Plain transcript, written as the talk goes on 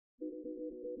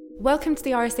Welcome to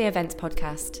the RSA Events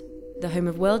Podcast, the home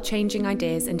of world-changing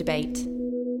ideas and debate.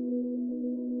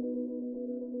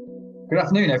 Good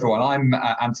afternoon, everyone. I'm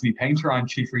Anthony Painter. I'm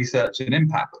Chief Research and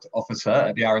Impact Officer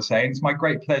at the RSA, and it's my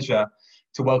great pleasure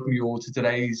to welcome you all to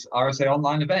today's RSA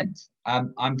online event.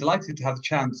 I'm delighted to have the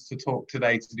chance to talk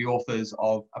today to the authors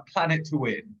of A Planet to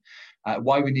Win,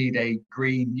 Why We Need a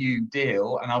Green New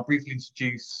Deal, and I'll briefly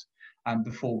introduce them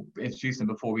before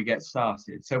we get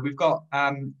started. So we've got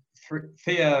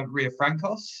Thea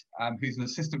Riafrancos, who's an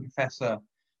assistant professor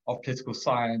of political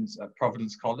science at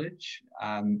Providence College.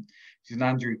 She's an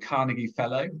Andrew Carnegie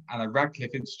Fellow and a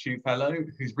Radcliffe Institute Fellow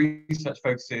whose research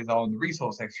focuses on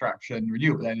resource extraction,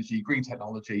 renewable energy, green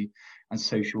technology, and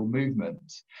social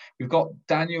movement. We've got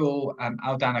Daniel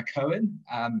Aldana Cohen,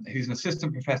 who's an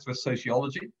assistant professor of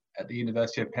sociology at the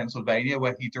University of Pennsylvania,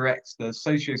 where he directs the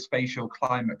Sociospatial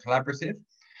Climate Collaborative,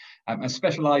 and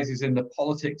specializes in the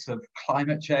politics of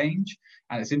climate change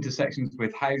and its intersections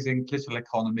with housing, political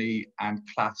economy, and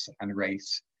class and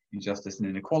race injustice and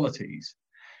inequalities.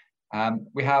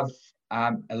 We have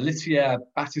Alicia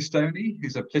Battistoni,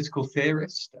 who's a political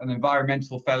theorist and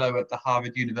environmental fellow at the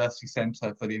Harvard University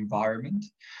Center for the Environment.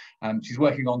 She's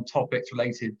working on topics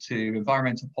related to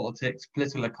environmental politics,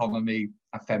 political economy,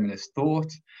 and feminist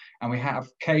thought. And we have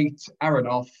Kate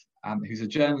Aronoff, who's a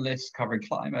journalist covering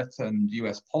climate and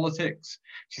US politics.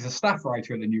 She's a staff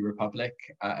writer at the New Republic,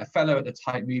 a fellow at the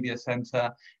Type Media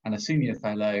Center, and a senior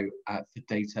fellow for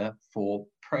Data for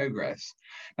Progress.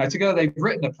 Now, together they've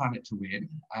written A Planet to Win.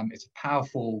 It's a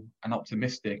powerful and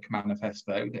optimistic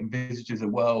manifesto that envisages a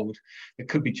world that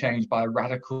could be changed by a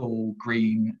radical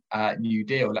Green New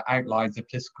Deal that outlines the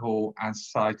political and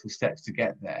societal steps to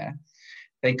get there.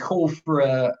 They call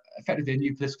for effectively a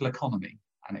new political economy,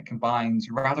 and it combines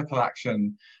radical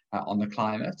action on the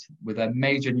climate with a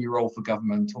major new role for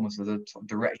government, almost as a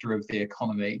director of the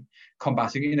economy,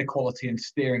 combating inequality and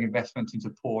steering investment into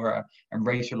poorer and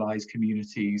racialized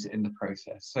communities in the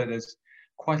process. So there's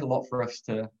quite a lot for us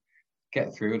to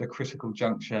get through at a critical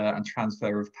juncture and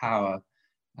transfer of power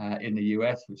in the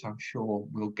US, which I'm sure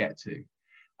we'll get to.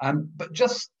 But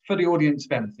just for the audience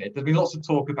benefit, there's been lots of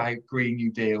talk about Green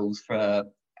New Deals for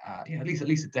at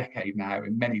least a decade now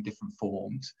in many different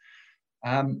forms.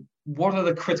 What are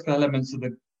the critical elements of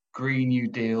the Green New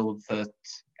Deal that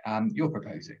you're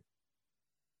proposing?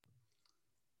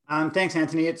 Thanks,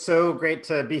 Anthony. It's so great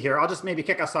to be here. I'll just maybe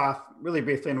kick us off really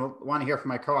briefly, and we'll want to hear from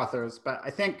my co-authors. But I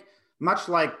think much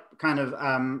like kind of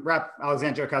Rep.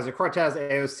 Alexandria Ocasio-Cortez,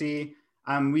 AOC,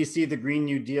 we see the Green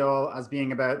New Deal as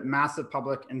being about massive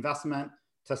public investment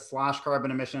to slash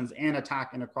carbon emissions and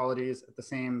attack inequalities at the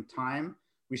same time.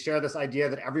 We share this idea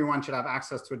that everyone should have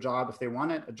access to a job if they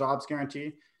want it, a jobs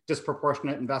guarantee,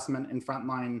 disproportionate investment in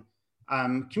frontline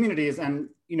communities, and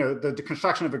the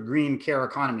construction of a green care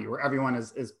economy where everyone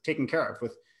is taken care of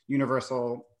with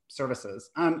universal services.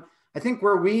 I think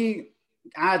where we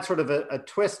add sort of a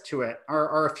twist to it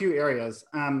are a few areas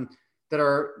that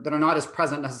are not as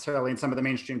present necessarily in some of the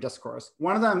mainstream discourse.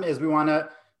 One of them is we want to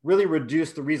really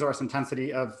reduce the resource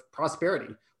intensity of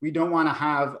prosperity. We don't want to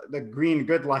have the green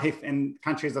good life in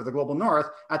countries of the global north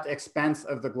at the expense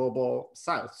of the global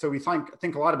south. So we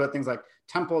think a lot about things like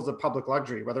temples of public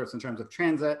luxury, whether it's in terms of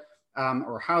transit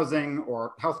or housing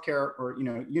or healthcare or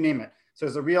you name it. So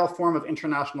there's a real form of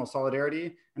international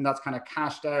solidarity, and that's kind of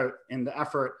cashed out in the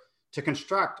effort to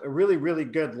construct a really, really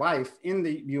good life in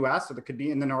the US, or that could be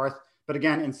in the north, but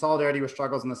again, in solidarity with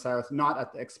struggles in the south, not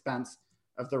at the expense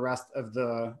of the rest of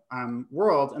the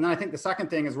world. And then I think the second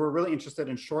thing is we're really interested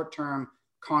in short-term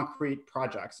concrete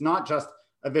projects, not just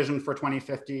a vision for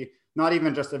 2050, not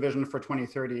even just a vision for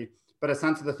 2030, but a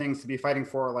sense of the things to be fighting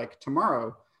for like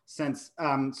tomorrow, since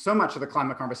so much of the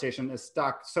climate conversation is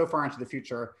stuck so far into the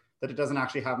future that it doesn't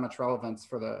actually have much relevance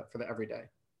for the everyday.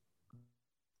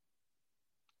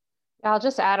 I'll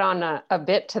just add on a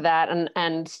bit to that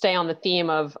and stay on the theme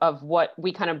of what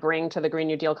we kind of bring to the Green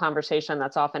New Deal conversation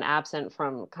that's often absent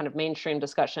from kind of mainstream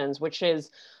discussions, which is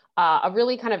a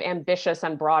really kind of ambitious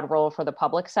and broad role for the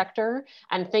public sector,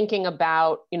 and thinking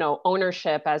about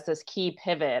ownership as this key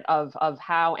pivot of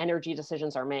how energy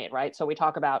decisions are made, right? So we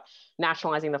talk about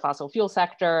nationalizing the fossil fuel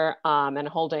sector and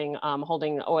holding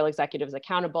oil executives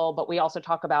accountable, but we also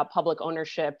talk about public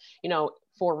ownership,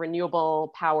 for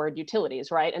renewable powered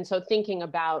utilities, right? And so thinking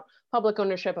about public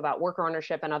ownership, about worker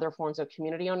ownership, and other forms of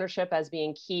community ownership as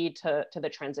being key to the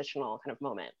transitional kind of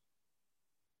moment.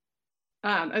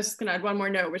 I was just gonna add one more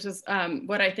note, which is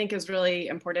what I think is really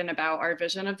important about our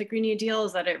vision of the Green New Deal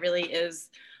is that it really is,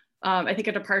 I think,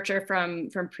 a departure from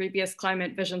previous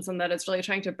climate visions, and that it's really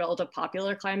trying to build a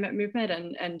popular climate movement,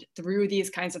 and through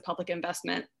these kinds of public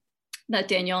investment that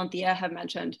Daniel and Thea have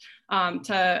mentioned,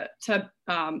 to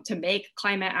make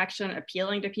climate action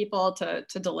appealing to people,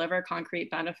 to deliver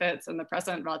concrete benefits in the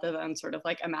present rather than sort of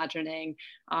like imagining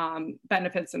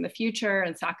benefits in the future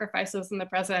and sacrifices in the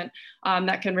present,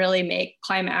 that can really make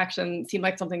climate action seem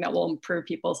like something that will improve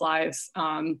people's lives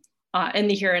in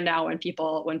the here and now when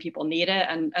people need it,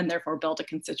 and therefore build a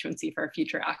constituency for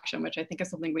future action, which I think is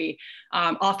something we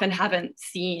often haven't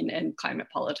seen in climate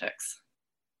politics.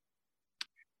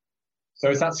 So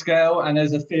it's that scale, and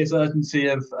there's a fierce urgency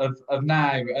of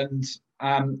now, and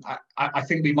I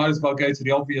think we might as well go to the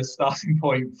obvious starting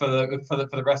point for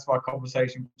the rest of our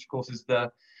conversation, which of course is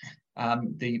the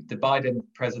Biden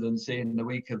presidency in the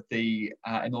week of the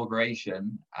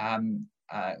inauguration.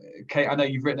 Kate, I know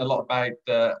you've written a lot about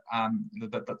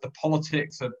the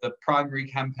politics of the primary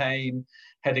campaign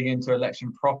heading into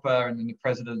election proper, and then the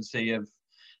presidency of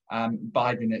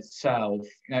Biden itself.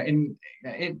 You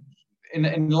know,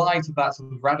 in light of that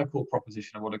sort of radical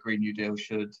proposition of what a Green New Deal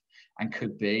should and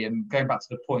could be, and going back to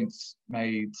the points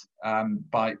made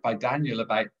by Daniel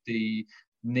about the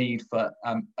need for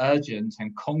urgent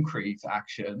and concrete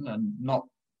action and not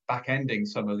back-ending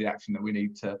some of the action that we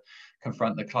need to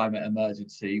confront the climate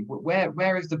emergency,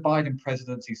 where is the Biden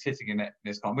presidency sitting in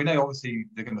this time? We know obviously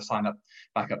they're going to sign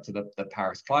back up to the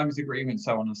Paris Climate Agreement,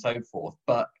 so on and so forth,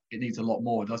 but it needs a lot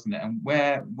more, doesn't it? And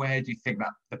where do you think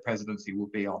that the presidency will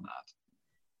be on that?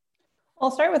 I'll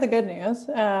start with the good news,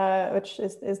 which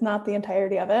is not the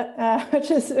entirety of it, which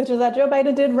is that Joe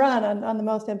Biden did run on the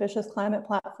most ambitious climate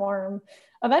platform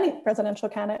of any presidential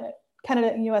candidate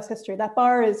in U.S. history. That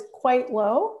bar is quite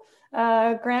low,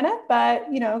 granted, but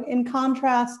in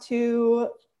contrast to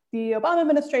the Obama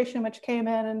administration, which came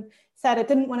in and said it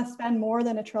didn't want to spend more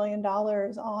than $1 trillion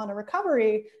on a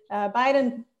recovery,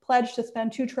 Biden pledged to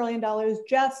spend $2 trillion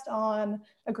just on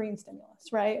a green stimulus,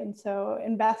 right? And so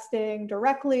investing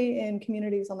directly in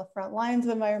communities on the front lines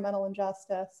of environmental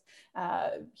injustice,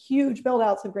 huge build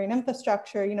outs of green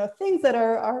infrastructure, things that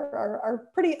are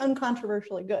pretty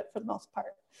uncontroversially good for the most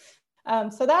part.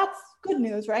 So that's good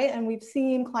news, right? And we've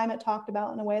seen climate talked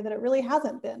about in a way that it really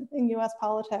hasn't been in US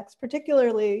politics,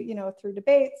 particularly, through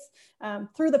debates,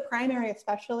 through the primary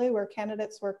especially, where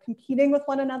candidates were competing with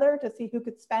one another to see who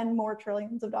could spend more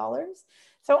trillions of dollars.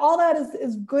 So all that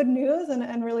is good news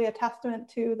and really a testament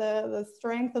to the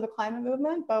strength of the climate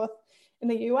movement, both in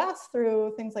the US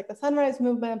through things like the Sunrise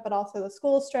Movement, but also the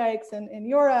school strikes in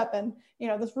Europe, and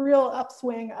this real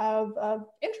upswing of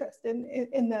interest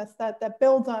in this that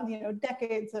builds on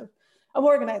decades of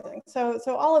organizing. So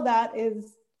all of that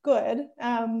is good.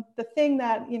 The thing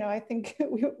that I think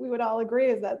we would all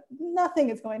agree is that nothing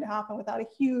is going to happen without a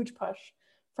huge push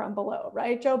from below,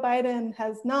 right? Joe Biden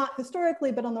has not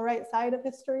historically been on the right side of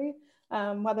history.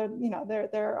 Whether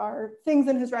there are things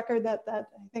in his record that I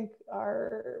think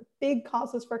are big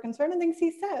causes for concern, and things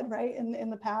he said right in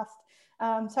the past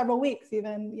several weeks,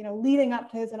 even leading up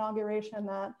to his inauguration,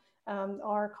 that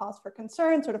are cause for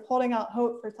concern, sort of holding out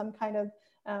hope for some kind of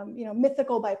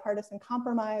mythical bipartisan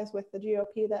compromise with the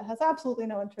GOP that has absolutely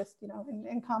no interest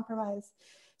in compromise.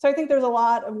 So I think there's a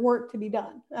lot of work to be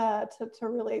done to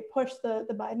really push the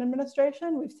Biden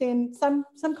administration. We've seen some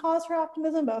cause for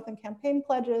optimism, both in campaign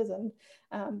pledges and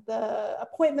the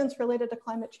appointments related to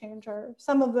climate change are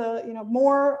some of the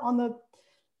more on the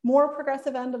more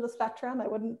progressive end of the spectrum. I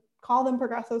wouldn't call them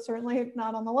progressive, certainly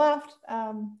not on the left,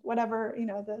 whatever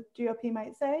the GOP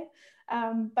might say.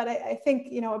 But I think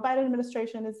a Biden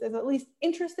administration is at least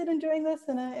interested in doing this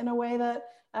in a way that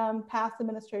past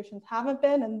administrations haven't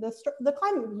been, and the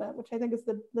climate movement, which I think is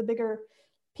the bigger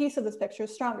piece of this picture,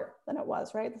 is stronger than it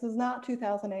was, right? This is not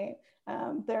 2008.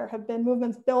 There have been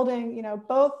movements building,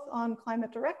 both on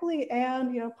climate directly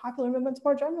and, popular movements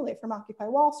more generally, from Occupy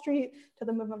Wall Street to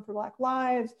the Movement for Black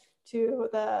Lives to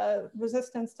the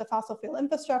resistance to fossil fuel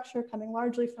infrastructure coming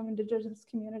largely from indigenous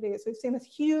communities. We've seen this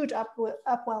huge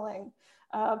upwelling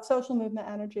of social movement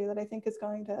energy that I think is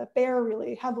going to bear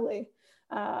really heavily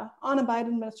on a Biden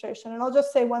administration. And I'll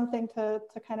just say one thing to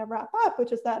kind of wrap up,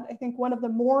 which is that I think one of the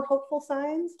more hopeful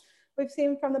signs we've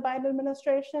seen from the Biden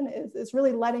administration is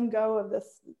really letting go of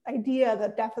this idea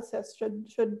that deficits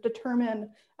should determine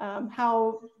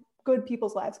how good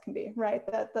people's lives can be, right?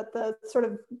 That the sort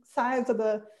of size of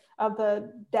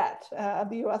the debt of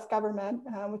the U.S. government,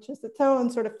 which is its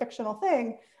own sort of fictional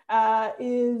thing,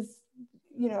 is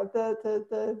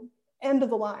the end of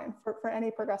the line for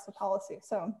any progressive policy.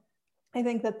 So I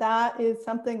think that is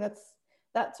something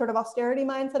that sort of austerity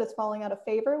mindset is falling out of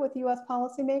favor with U.S.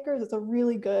 policymakers. It's a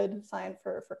really good sign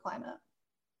for climate.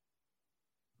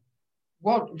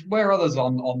 where are others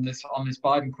on this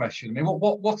Biden question? I mean,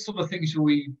 what sort of things should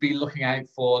we be looking out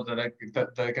for that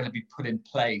are going to be put in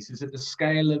place? Is it the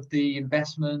scale of the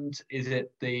investment? Is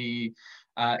it the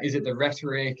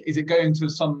rhetoric? Is it going to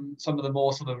some of the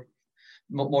more sort of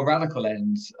more radical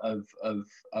ends of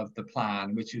the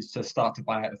plan, which is to start to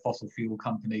buy out the fossil fuel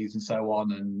companies and so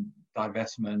on, and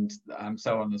divestment,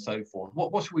 so on and so forth?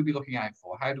 What should we be looking out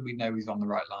for? How do we know he's on the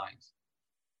right lines?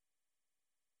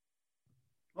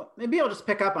 Well, maybe I'll just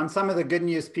pick up on some of the good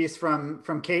news piece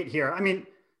from Kate here. I mean,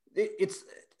 it's,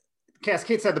 as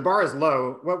Kate said, the bar is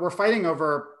low. What we're fighting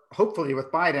over, hopefully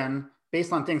with Biden,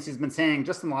 based on things he's been saying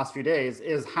just in the last few days,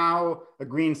 is how a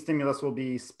green stimulus will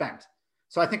be spent.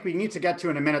 So I think we need to get to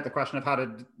in a minute the question of how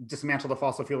to dismantle the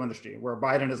fossil fuel industry, where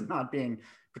Biden is not being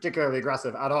particularly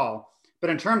aggressive at all. But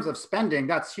in terms of spending,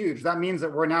 that's huge. That means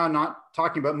that we're now not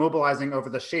talking about mobilizing over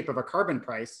the shape of a carbon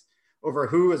price, over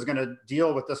who is going to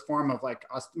deal with this form of like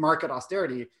market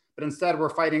austerity, but instead we're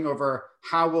fighting over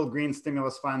how will green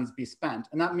stimulus funds be spent.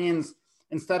 And that means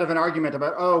instead of an argument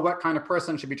about, oh, what kind of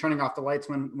person should be turning off the lights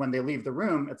when they leave the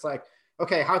room, it's like,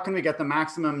 okay, how can we get the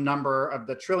maximum number of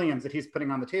the trillions that he's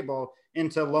putting on the table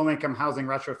into low-income housing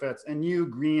retrofits and new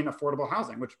green affordable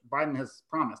housing, which Biden has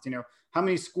promised? You know, how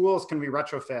many schools can we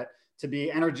retrofit to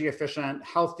be energy efficient,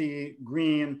 healthy,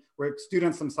 green, where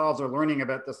students themselves are learning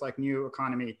about this like new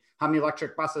economy? How many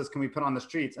electric buses can we put on the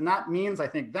streets? And that means, I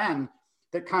think then,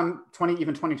 that come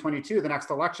even 2022, the next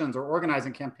elections or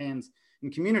organizing campaigns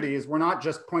in communities, we're not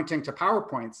just pointing to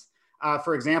PowerPoints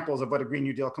for examples of what a Green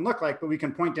New Deal can look like, but we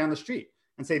can point down the street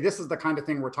and say, this is the kind of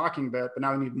thing we're talking about, but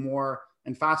now we need more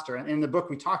and faster. And in the book,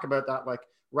 we talk about that like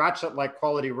ratchet-like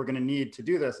quality we're gonna need to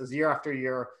do this is year after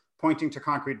year, pointing to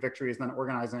concrete victories and then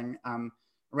organizing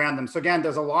around them. So again,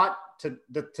 there's a lot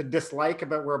to dislike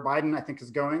about where Biden, I think, is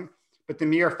going, but the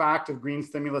mere fact of green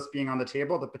stimulus being on the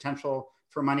table, the potential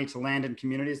for money to land in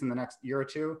communities in the next year or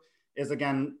two is,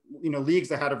 again, you know,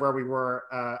 leagues ahead of where we were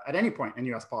at any point in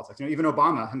US politics. You know, even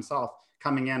Obama himself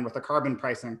coming in with a carbon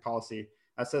pricing policy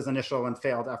as his initial and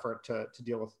failed effort to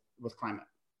deal with climate.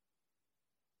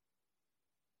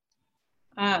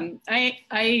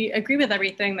 I agree with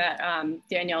everything that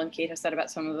Daniel and Kate have said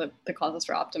about some of the causes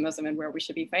for optimism and where we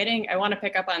should be fighting. I want to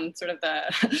pick up on sort of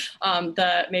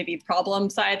the maybe problem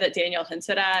side that Daniel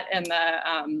hinted at, and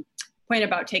the point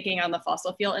about taking on the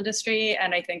fossil fuel industry.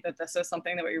 And I think that this is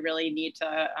something that we really need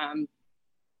to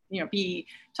be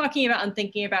talking about and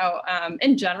thinking about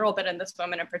in general, but in this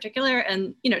moment in particular.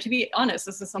 And, you know, to be honest,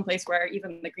 this is someplace where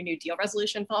even the Green New Deal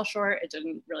resolution fell short. It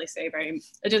didn't really say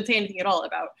it didn't say anything at all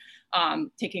about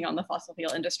taking on the fossil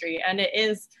fuel industry. And it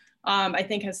is, I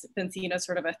think, has been seen as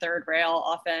sort of a third rail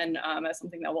often, as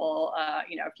something that will,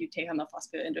 if you take on the fossil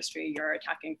fuel industry, you're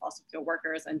attacking fossil fuel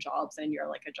workers and jobs, and you're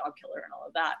like a job killer and all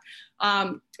of that.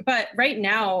 But right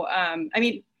now, I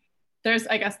mean, there's,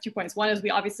 I guess, 2 points. One is we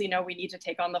obviously know we need to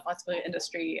take on the fossil fuel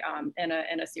industry in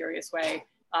a serious way,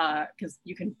 because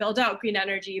you can build out green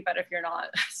energy, but if you're not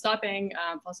stopping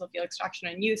fossil fuel extraction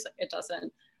and use, it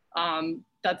doesn't.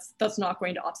 That's not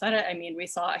going to offset it. I mean, we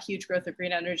saw a huge growth of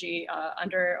green energy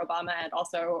under Obama, and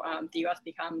also the US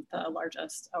become the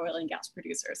largest oil and gas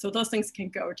producer. So those things can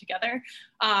go together.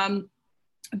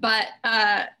 But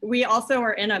we also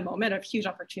are in a moment of huge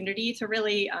opportunity to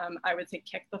really, I would say,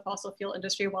 kick the fossil fuel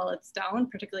industry while it's down,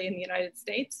 particularly in the United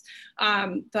States.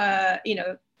 The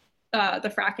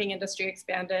fracking industry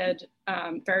expanded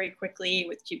very quickly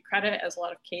with cheap credit, as a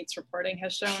lot of Kate's reporting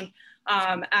has shown.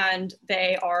 And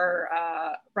they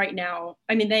are right now,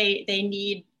 I mean, they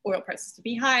need oil prices to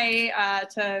be high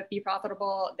to be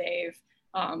profitable.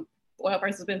 Oil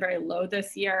prices have been very low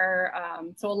this year.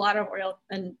 So a lot of oil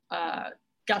and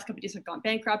gas companies have gone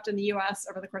bankrupt in the US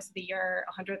over the course of the year.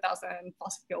 100,000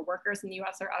 fossil fuel workers in the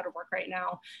US are out of work right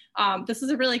now. This is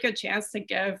a really good chance to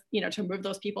to move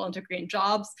those people into green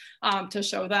jobs, to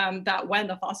show them that when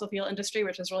the fossil fuel industry,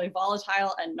 which is really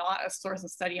volatile and not a source of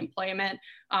steady employment,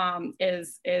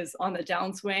 is on the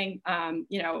downswing,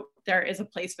 there is a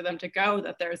place for them to go,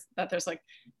 that there's like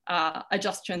a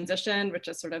just transition, which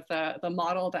is sort of the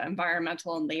model that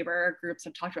environmental and labor groups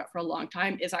have talked about for a long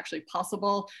time, is actually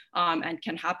possible and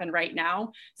can happen right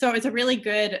now. So it's a really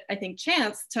good, I think,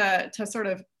 chance to sort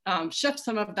of shift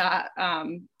some of that,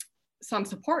 some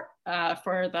support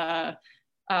for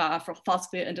fossil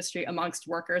fuel industry amongst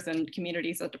workers and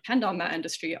communities that depend on that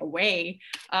industry away,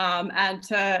 and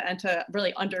to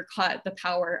really undercut the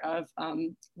power of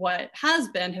what has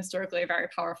been historically a very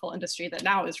powerful industry that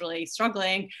now is really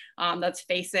struggling, that's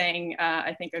facing,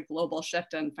 I think, a global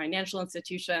shift in financial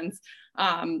institutions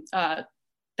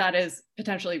that is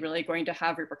potentially really going to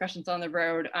have repercussions on the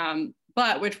road,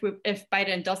 but which if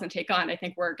Biden doesn't take on, I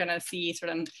think we're going to see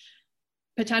sort of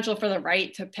potential for the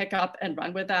right to pick up and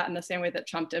run with that in the same way that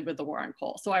Trump did with the war on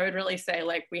coal. So I would really say,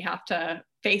 like, we have to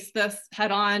face this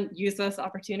head on, use this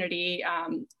opportunity,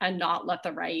 and not let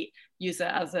the right use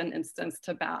it as an instance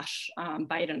to bash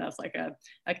Biden as like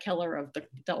a killer of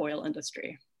the oil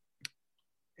industry.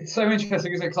 It's so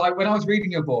interesting, isn't it? Because when I was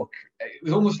reading your book, it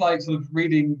was almost like sort of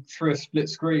reading through a split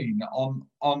screen. On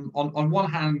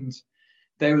one hand,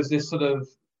 there was this sort of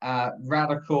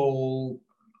radical,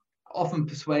 often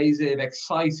persuasive,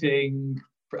 exciting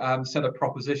set of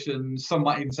propositions. Some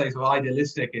might even say sort of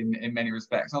idealistic in many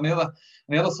respects. On the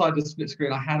other side of the split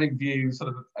screen, I had in view sort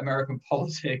of American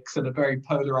politics and a very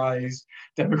polarized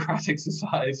democratic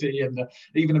society, and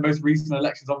even the most recent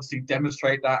elections obviously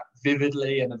demonstrate that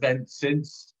vividly, and events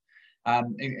since,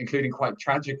 including quite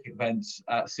tragic events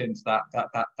since that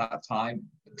time.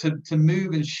 To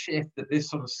move and shift at this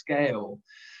sort of scale,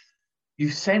 you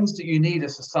sense that you need a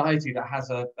society that has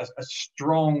a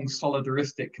strong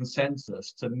solidaristic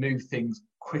consensus to move things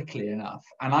quickly enough.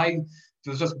 And I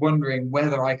was just wondering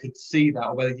whether I could see that,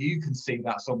 or whether you can see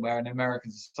that somewhere in American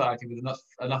society with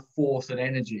enough force and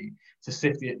energy to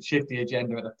shift the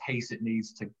agenda at the pace it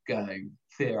needs to go.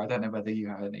 Thea, I don't know whether you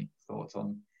have any thoughts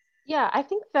on. Yeah, I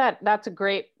think that that's a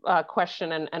great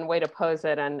question and way to pose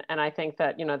it, and I think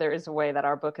that, you know, there is a way that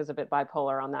our book is a bit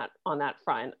bipolar on that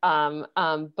front.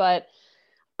 But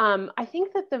I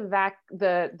think that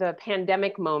the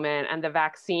pandemic moment and the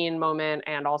vaccine moment,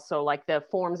 and also like the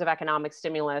forms of economic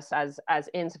stimulus as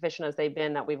insufficient as they've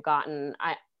been that we've gotten,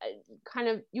 I kind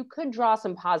of, you could draw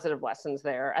some positive lessons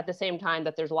there, at the same time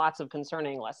that there's lots of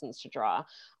concerning lessons to draw.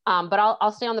 But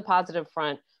I'll stay on the positive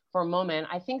front for a moment.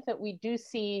 I think that we do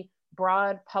see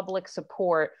broad public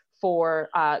support for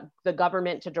the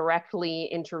government to directly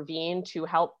intervene to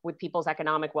help with people's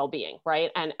economic well-being,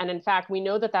 right? And in fact, we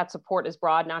know that that support is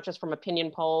broad, not just from opinion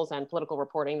polls and political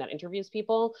reporting that interviews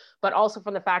people, but also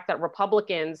from the fact that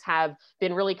Republicans have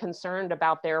been really concerned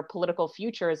about their political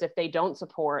futures if they don't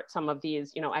support some of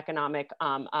these, you know, economic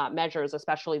measures,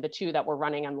 especially the two that were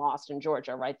running and lost in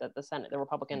Georgia, right? The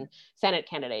Republican Senate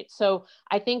candidate. So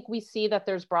I think we see that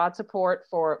there's broad support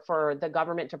for the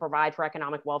government to provide for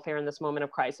economic welfare in this moment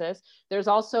of crisis. There's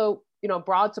also, you know,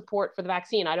 broad support for the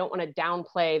vaccine. I don't want to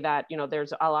downplay that, you know,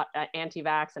 there's a lot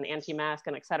anti-vax and anti-mask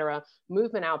and et cetera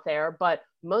movement out there, but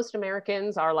most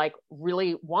Americans are like,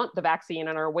 really want the vaccine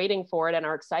and are waiting for it and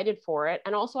are excited for it.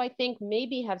 And also I think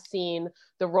maybe have seen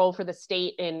the role for the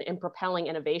state in propelling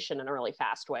innovation in a really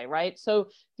fast way, right? So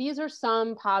these are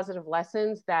some positive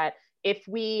lessons that, if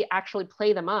we actually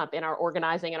play them up in our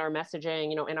organizing and our messaging,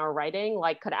 you know, in our writing,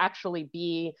 like could actually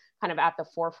be kind of at the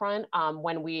forefront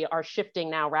when we are shifting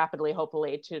now rapidly,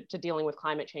 hopefully, to dealing with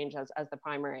climate change as the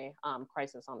primary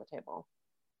crisis on the table.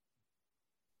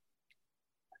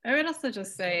 I would also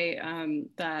just say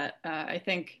that I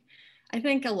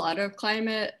think a lot of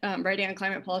climate writing on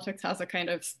climate politics has a kind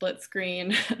of split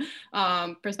screen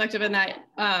perspective, in that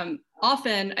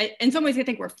often, in some ways, I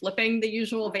think we're flipping the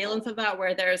usual valence of that,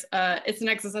 where there's it's an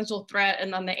existential threat,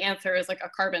 and then the answer is like a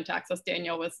carbon tax, as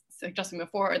Daniel was suggesting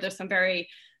before. Or there's some very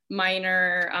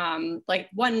minor, like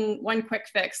one quick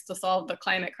fix to solve the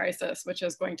climate crisis, which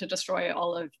is going to destroy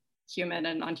all of human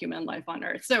and non-human life on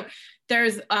Earth. So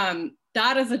there's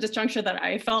that is a disjuncture that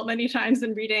I felt many times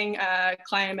in reading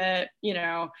climate, you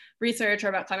know, research or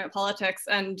about climate politics.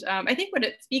 And I think what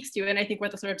it speaks to, and I think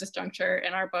what the sort of disjuncture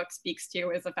in our book speaks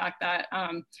to, is the fact that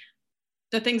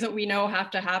the things that we know have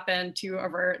to happen to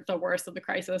avert the worst of the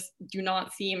crisis do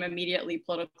not seem immediately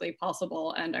politically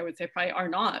possible, and I would say probably are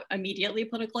not immediately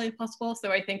politically possible.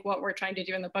 So I think what we're trying to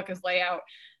do in the book is lay out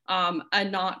a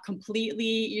not completely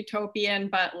utopian,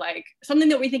 but like something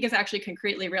that we think is actually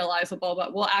concretely realizable,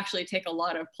 but will actually take a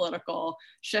lot of political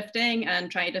shifting,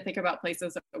 and trying to think about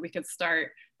places that we could start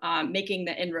making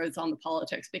the inroads on the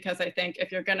politics. Because I think if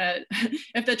you're gonna,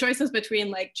 if the choice is between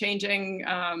like changing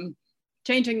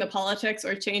the politics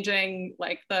or changing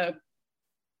like the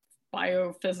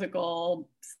biophysical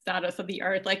status of the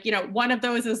Earth, like, you know, one of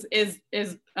those is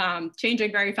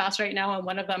changing very fast right now, and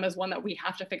one of them is one that we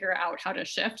have to figure out how to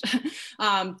shift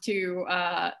to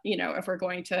you know, if we're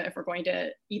going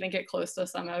to even get close to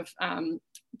some of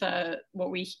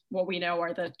what we know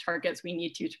are the targets we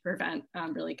need to prevent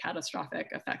really catastrophic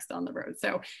effects down the road.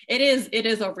 So it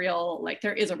is a real, like,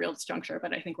 there is a real disjuncture,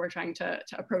 but I think we're trying to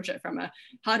approach it from a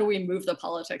how do we move the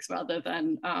politics, rather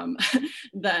than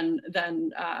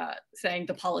saying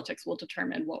the politics will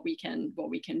determine what we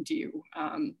can do,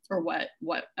 or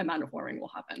what amount of warming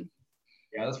will happen.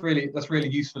 Yeah, that's really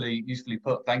usefully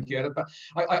put. Thank you. But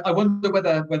I wonder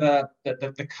whether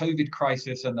the COVID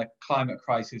crisis and the climate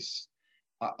crisis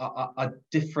are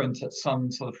different at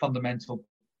some sort of fundamental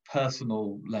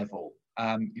personal level.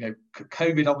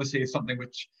 COVID obviously is something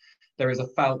which there is a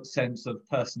felt sense of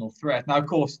personal threat. Now, of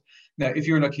course, if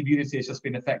you're in a community that's just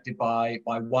been affected by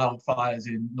wildfires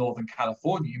in Northern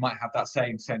California, you might have that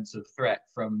same sense of threat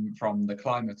from the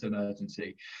climate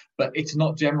emergency, but it's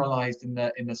not generalized in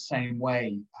the same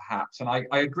way, perhaps. And I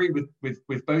agree with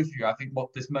both of you. I think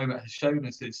what this moment has shown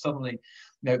us is suddenly,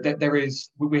 that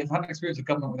we have had an experience of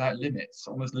government without limits,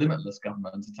 almost limitless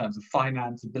government in terms of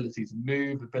finance, ability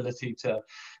to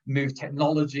move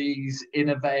technologies,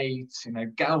 innovate,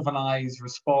 galvanize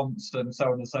response, and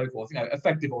so on and so forth.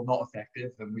 Effective or not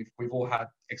effective, and we've all had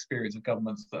experience of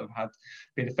governments that have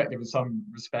been effective in some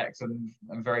respects and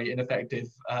very ineffective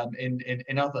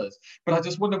in others. But I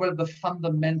just wonder whether the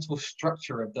fundamental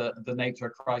structure of the nature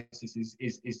of crisis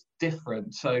is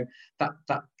different. So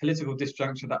that political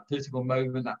disjuncture, that political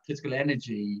moment, that political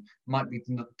energy might be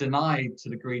denied to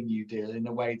the Green New Deal in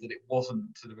a way that it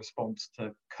wasn't to the response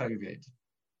to COVID.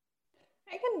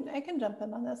 I can jump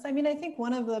in on this. I mean, I think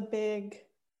one of the big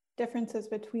differences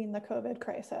between the COVID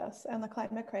crisis and the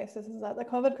climate crisis is that the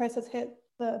COVID crisis hit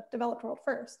the developed world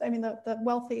first. I mean, the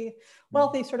wealthy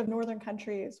sort of northern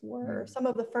countries were some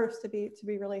of the first to be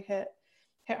really hit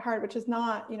hard, which is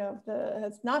not,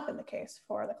 has not been the case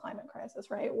for the climate crisis,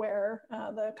 right? Where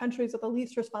the countries with the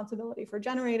least responsibility for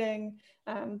generating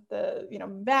the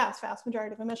vast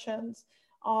majority of emissions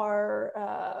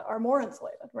are more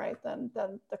insulated, right, than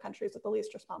the countries with the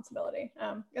least responsibility.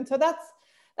 And so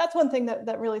that's one thing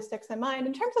that really sticks in mind.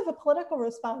 In terms of a political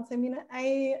response, I mean,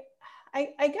 I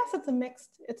guess it's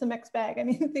a mixed bag. I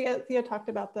mean, Thea talked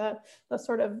about the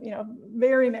sort of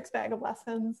very mixed bag of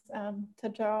lessons to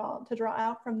draw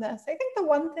out from this. I think the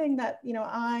one thing that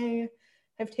I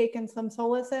have taken some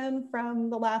solace in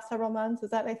from the last several months is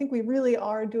that I think we really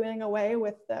are doing away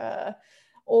with the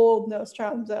old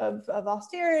nostrums of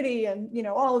austerity and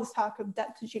all of this talk of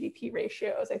debt to GDP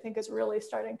ratios. I think is really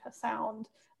starting to sound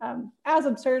as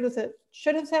absurd as it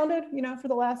should have sounded, for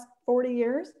the last 40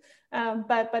 years,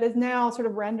 but is now sort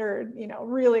of rendered,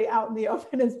 really out in the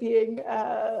open as being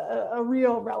a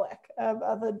real relic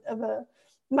of a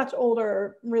much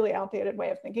older, really outdated way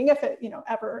of thinking, if it,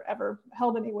 ever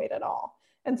held any weight at all.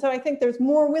 And so I think there's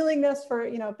more willingness for,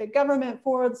 big government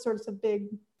for the sorts of big,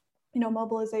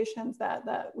 mobilizations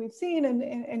that we've seen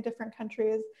in different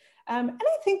countries. And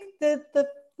I think that the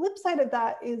flip side of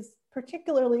that is,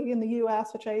 particularly in the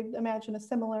US, which I imagine is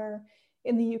similar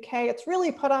in the UK, it's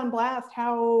really put on blast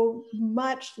how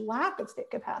much lack of state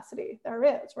capacity there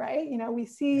is, right? We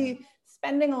see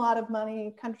spending a lot of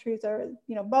money. Countries are,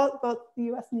 both the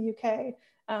US and the UK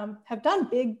have done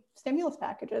big stimulus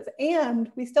packages,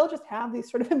 and we still just have these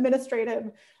sort of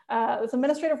administrative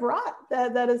rot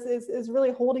that is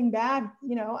really holding back.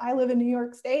 I live in New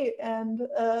York State, and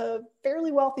a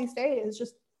fairly wealthy state is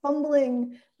just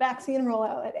fumbling vaccine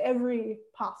rollout at every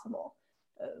possible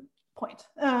point.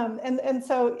 And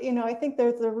so, I think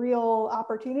there's a real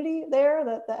opportunity there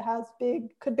that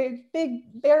could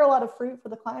bear a lot of fruit for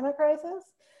the climate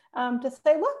crisis. To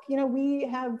say, look, we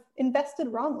have invested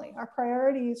wrongly. Our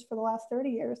priorities for the last 30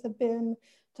 years have been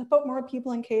to put more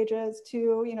people in cages,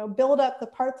 to build up the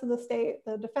parts of the state,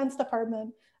 the Defense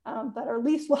Department, that are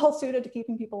least well suited to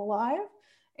keeping people alive.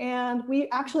 And we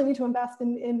actually need to invest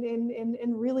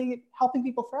in really helping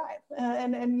people thrive.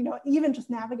 And even just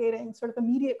navigating sort of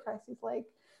immediate crises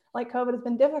like COVID has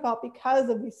been difficult because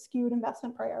of these skewed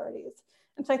investment priorities.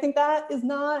 And so I think I'm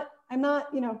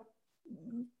not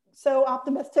so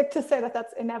optimistic to say that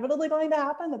that's inevitably going to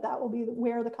happen, that will be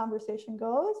where the conversation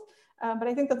goes. But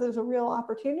I think that there's a real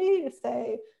opportunity to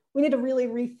say, we need to really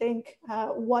rethink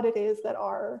what it is that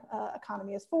our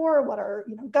economy is for, what our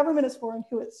government is for, and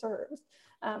who it serves.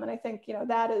 And I think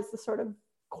that is the sort of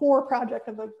core project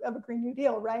of a Green New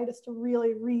Deal, right? Is to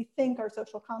really rethink our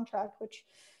social contract, which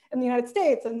in the United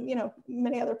States and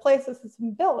many other places has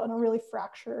been built on a really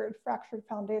fractured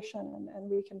foundation, and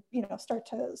we can start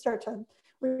to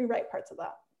rewrite parts of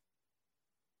that.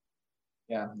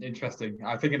 Yeah, interesting.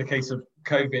 I think in the case of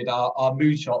COVID, our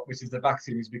moonshot, which is the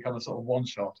vaccine, has become a sort of one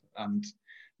shot, and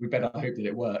we better hope that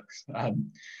it works.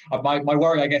 My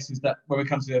worry, I guess, is that when we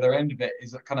come to the other end of it,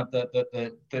 is that kind of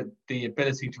the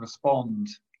ability to respond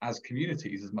as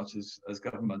communities, as much as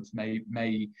governments, may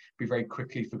be very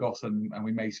quickly forgotten, and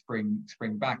we may spring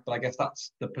back. But I guess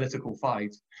that's the political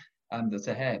fight that's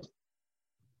ahead.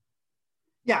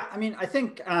 Yeah, I mean, I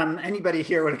think anybody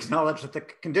here would acknowledge that the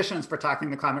conditions for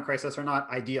tackling the climate crisis are not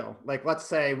ideal. Like, let's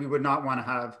say we would not want to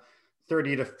have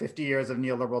 30 to 50 years of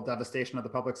neoliberal devastation of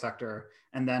the public sector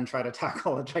and then try to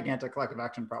tackle a gigantic collective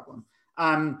action problem.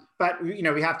 But we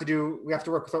have to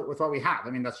work with what we have. I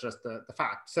mean, that's just the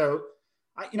fact. So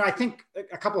I think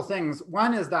a couple of things.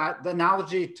 One is that the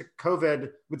analogy to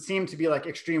COVID would seem to be like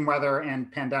extreme weather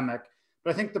and pandemic.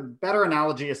 But I think the better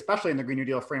analogy, especially in the Green New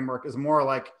Deal framework, is more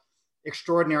like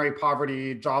extraordinary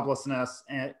poverty, joblessness,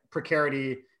 and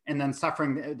precarity, and then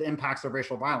suffering the impacts of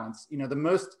racial violence.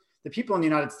 The people in the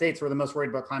United States who are the most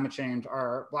worried about climate change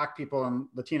are Black people and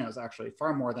Latinos, actually,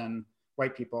 far more than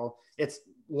white people. It's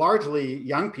largely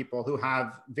young people who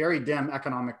have very dim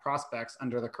economic prospects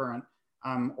under the current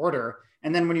order.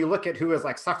 And then when you look at who is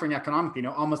like suffering economically,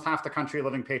 almost half the country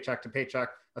living paycheck to paycheck,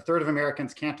 a third of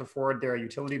Americans can't afford their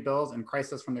utility bills and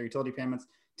crisis from their utility payments,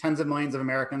 tens of millions of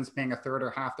Americans paying a third or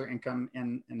half their income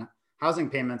in housing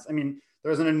payments. I mean,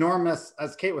 there's an enormous,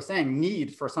 as Kate was saying,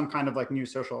 need for some kind of like new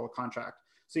social contract.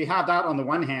 So you have that on the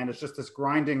one hand, it's just this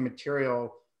grinding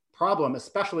material problem,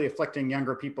 especially afflicting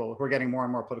younger people who are getting more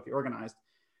and more politically organized.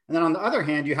 And then on the other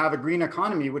hand, you have a green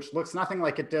economy, which looks nothing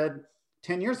like it did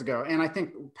 10 years ago. And I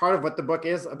think part of what the book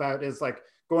is about is like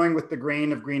going with the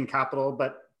grain of green capital,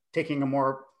 but taking a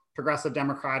more progressive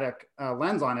democratic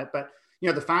lens on it. But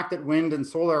the fact that wind and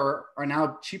solar are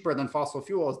now cheaper than fossil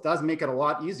fuels does make it a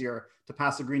lot easier to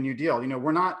pass a Green New Deal.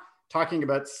 We're not talking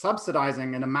about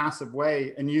subsidizing in a massive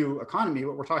way a new economy.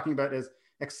 What we're talking about is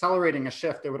accelerating a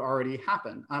shift that would already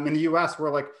happen. In the US, we're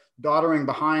like doddering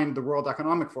behind the World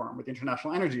Economic Forum with the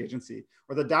International Energy Agency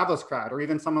or the Davos crowd, or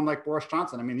even someone like Boris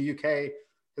Johnson. I mean, the UK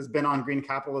has been on green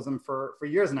capitalism for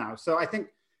years now. So I think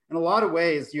in a lot of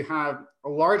ways, you have a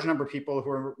large number of people who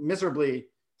are miserably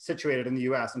situated in the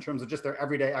US in terms of just their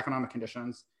everyday economic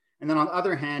conditions. And then on the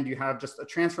other hand, you have just a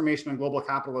transformation in global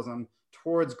capitalism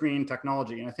towards green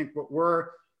technology. And I think what we're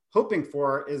hoping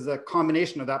for is a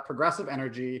combination of that progressive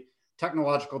energy,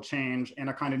 technological change, and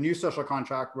a kind of new social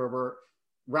contract where we're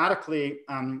radically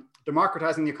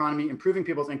democratizing the economy, improving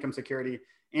people's income security,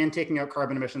 and taking out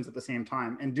carbon emissions at the same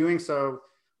time, and doing so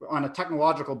on a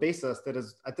technological basis that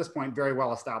is at this point very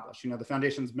well established. The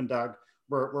foundation's been dug,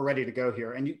 we're ready to go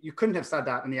here. And you couldn't have said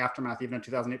that in the aftermath even of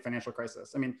 2008 financial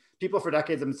crisis. I mean, people for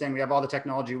decades have been saying we have all the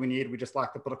technology we need, we just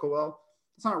lack the political will.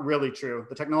 It's not really true.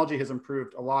 The technology has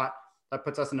improved a lot. That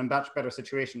puts us in a much better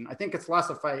situation. I think it's less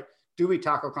a fight, do we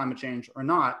tackle climate change or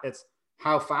not? It's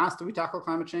how fast do we tackle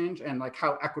climate change, and like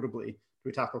how equitably do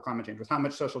we tackle climate change, with how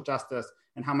much social justice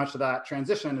and how much of that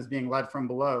transition is being led from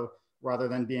below rather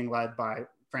than being led by,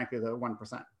 frankly, the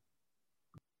 1%.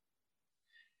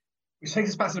 Which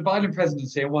takes us back to the Biden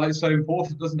presidency and why it's so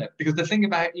important, doesn't it? Because the thing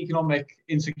about economic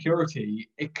insecurity,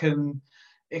 it can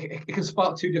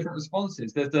spark two different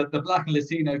responses. There's the Black and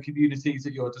Latino communities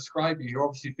that you're describing, who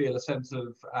obviously feel a sense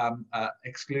of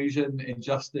exclusion,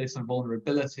 injustice, and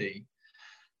vulnerability,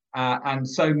 and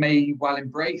so may well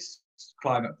embrace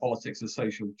climate politics as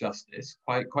social justice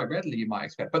quite readily, you might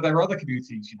expect. But there are other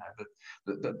communities,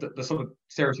 the sort of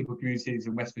stereotypical communities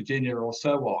in West Virginia or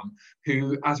so on,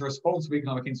 who, as a response to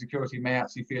economic insecurity, may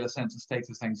actually feel a sense of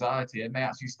status anxiety and may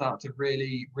actually start to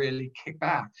really, really kick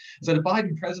back. So the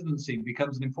Biden presidency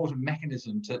becomes an important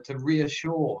mechanism to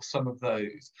reassure some of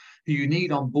those who you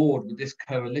need on board with this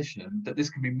coalition that this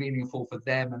can be meaningful for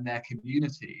them and their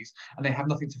communities, and they have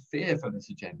nothing to fear from this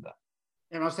agenda.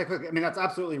 And I'll say quickly, I mean, that's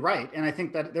absolutely right. And I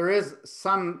think that there is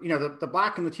some, the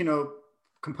Black and Latino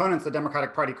components of the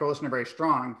Democratic Party coalition are very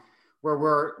strong,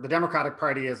 where the Democratic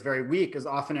Party is very weak, is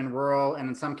often in rural and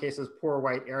in some cases poor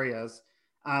white areas,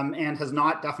 and has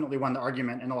not definitely won the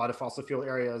argument in a lot of fossil fuel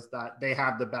areas that they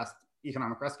have the best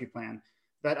economic rescue plan.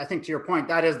 But I think to your point,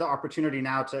 that is the opportunity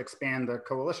now to expand the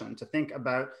coalition, to think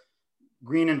about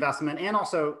green investment, and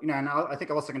also, and I think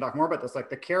Alyssa can talk more about this, like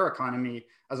the care economy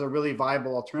as a really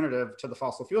viable alternative to the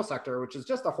fossil fuel sector, which is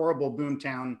just a horrible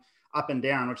boomtown up and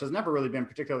down, which has never really been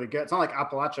particularly good. It's not like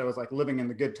Appalachia was like living in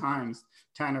the good times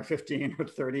 10 or 15 or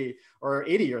 30 or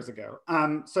 80 years ago.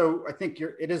 So I think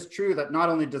it is true that not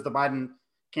only does the Biden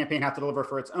campaign have to deliver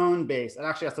for its own base, it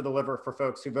actually has to deliver for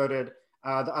folks who voted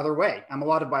the other way. A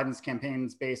lot of Biden's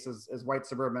campaign's base is white,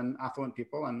 suburban, affluent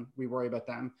people, and we worry about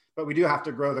them. But we do have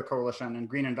to grow the coalition, and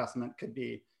green investment could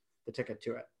be the ticket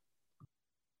to it.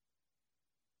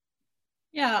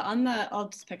 Yeah, I'll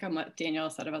just pick on what Daniel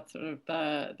said about sort of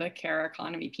the care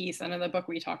economy piece. And in the book,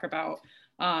 we talk about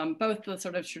both the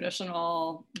sort of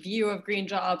traditional view of green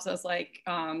jobs as like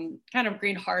kind of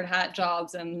green hard hat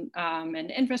jobs and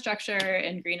infrastructure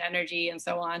and green energy and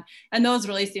so on. And those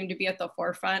really seem to be at the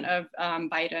forefront of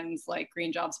Biden's like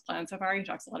green jobs plan so far. He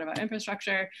talks a lot about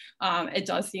infrastructure. It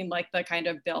does seem like the kind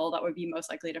of bill that would be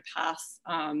most likely to pass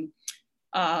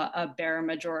a bare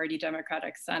majority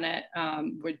Democratic Senate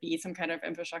would be some kind of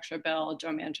infrastructure bill. Joe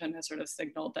Manchin has sort of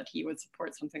signaled that he would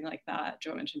support something like that.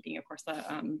 Joe Manchin being, of course,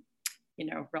 the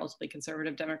relatively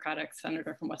conservative Democratic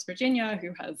senator from West Virginia,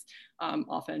 who has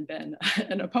often been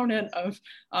an opponent of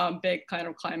big kind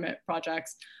of climate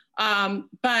projects. So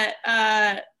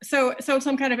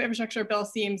some kind of infrastructure bill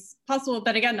seems possible,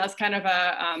 but again, that's kind of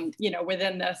a,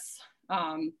 within this,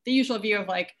 the usual view of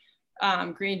like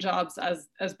green jobs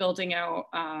as building out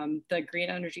the green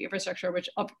energy infrastructure, which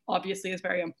obviously is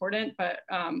very important, but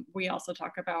we also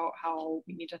talk about how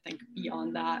we need to think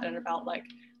beyond that and about like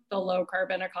the low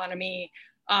carbon economy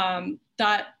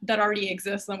that already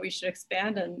exists and we should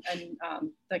expand, and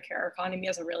the care economy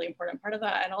is a really important part of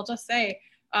that. And I'll just say,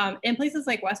 in places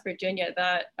like West Virginia,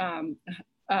 that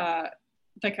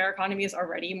the care economy is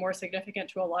already more significant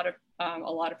to a lot of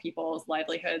people's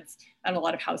livelihoods and a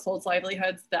lot of households'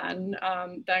 livelihoods than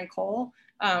coal.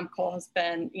 Coal has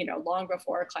been, long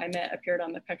before climate appeared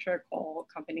on the picture, coal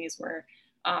companies were,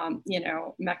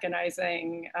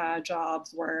 mechanizing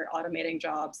jobs, were automating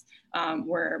jobs,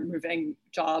 were moving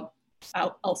jobs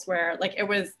out elsewhere. Like it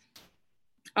was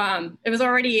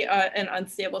already an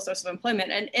unstable source of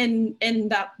employment, and in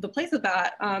that the place of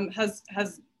that has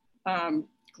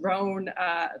grown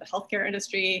the healthcare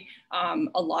industry.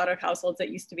 A lot of households that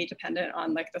used to be dependent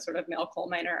on like the sort of male coal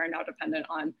miner are now dependent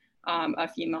on a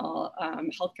female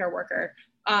healthcare worker.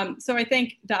 So I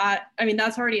think that,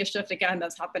 that's already a shift again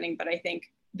that's happening, but I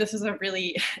think this is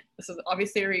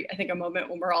obviously, I think, a moment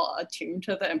when we're all attuned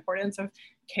to the importance of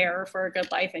care for a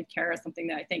good life, and care is something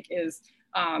that I think is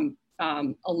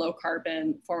a low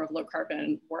carbon form of low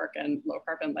carbon work and low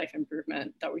carbon life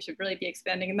improvement that we should really be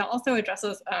expanding. And that also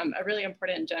addresses a really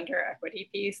important gender equity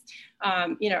piece.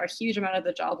 A huge amount of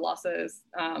the job losses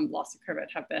lost to COVID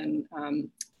have been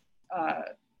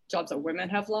jobs that women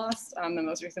have lost. The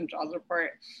most recent jobs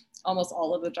report, almost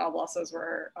all of the job losses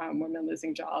were women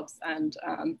losing jobs. And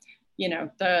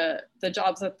the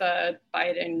jobs that the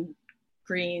Biden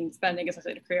green spending is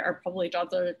likely to create are probably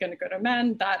jobs that are going to go to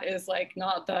men. That is like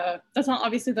that's not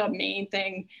obviously the main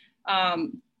thing.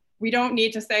 We don't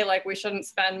need to say like we shouldn't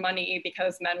spend money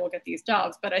because men will get these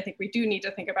jobs, but I think we do need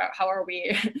to think about how are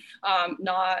we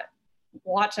not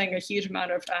watching a huge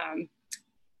amount of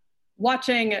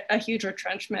watching a huge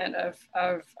retrenchment of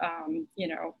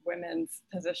women's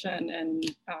position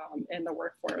in the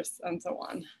workforce and so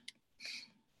on.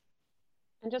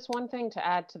 And just one thing to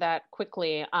add to that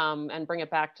quickly, and bring it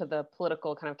back to the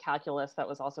political kind of calculus that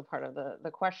was also part of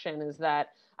the question, is that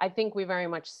I think we very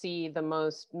much see the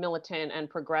most militant and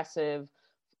progressive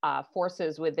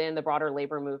forces within the broader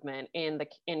labor movement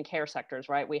in care sectors,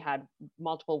 right? We had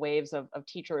multiple waves of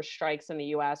teacher strikes in the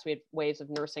US. We had waves of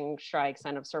nursing strikes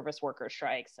and of service worker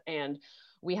strikes. And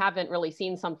we haven't really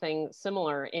seen something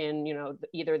similar in,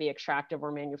 either the extractive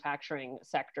or manufacturing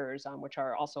sectors, which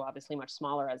are also obviously much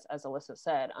smaller, as Alyssa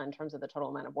said, in terms of the total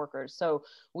amount of workers. So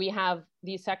we have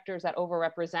these sectors that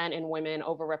overrepresent in women,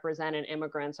 overrepresent in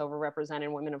immigrants, overrepresent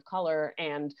in women of color,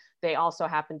 and they also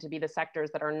happen to be the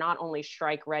sectors that are not only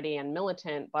strike ready and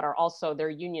militant, but are also, their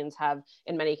unions have,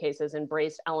 in many cases,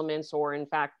 embraced elements or in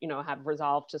fact, have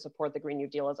resolved to support the Green New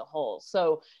Deal as a whole.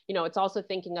 So, it's also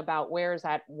thinking about where is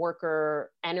that worker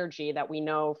energy that we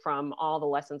know from all the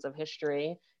lessons of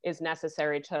history is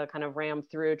necessary to kind of ram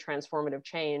through transformative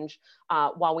change.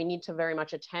 While we need to very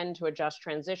much attend to a just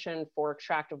transition for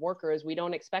extractive workers, we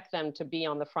don't expect them to be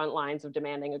on the front lines of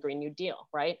demanding a Green New Deal,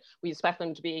 right? We expect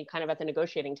them to be kind of at the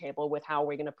negotiating table with how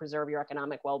we're going to preserve your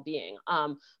economic well-being.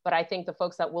 But I think the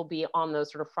folks that will be on those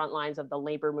sort of front lines of the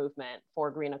labor movement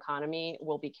for green economy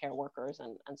will be care workers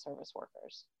and service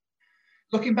workers.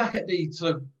 Looking back at the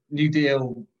sort of New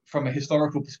Deal from a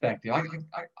historical perspective,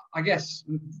 I guess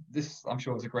this, I'm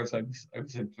sure, is a gross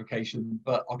oversimplification,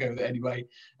 but I'll go with it anyway.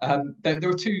 There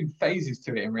were two phases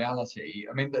to it in reality.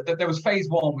 I mean, there was phase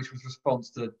one, which was response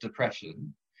to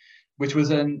depression, which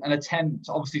was an attempt,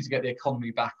 obviously, to get the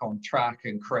economy back on track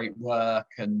and create work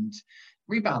and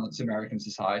rebalance American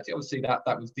society. Obviously,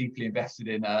 that was deeply invested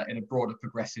in a broader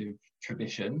progressive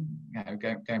tradition,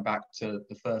 going back to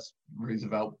the first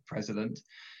Roosevelt president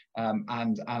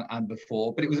and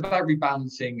before. But it was about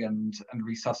rebalancing and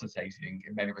resuscitating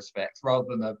in many respects, rather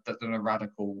than a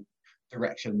radical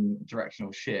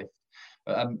directional shift.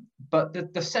 But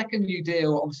the second New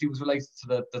Deal obviously was related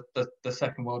to the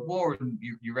Second World War, and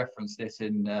you referenced this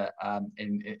in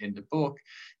the book,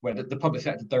 where the public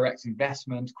sector directs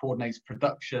investment, coordinates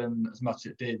production as much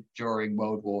as it did during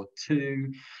World War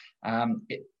II.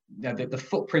 The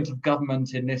footprint of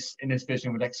government in this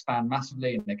vision would expand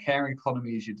massively in the caring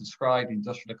economy, as you described, the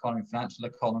industrial economy, financial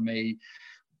economy,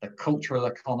 the cultural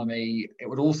economy. It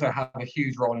would also have a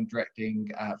huge role in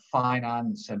directing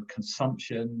finance and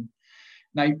consumption.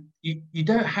 Now, you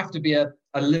don't have to be a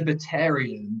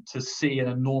libertarian to see an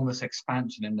enormous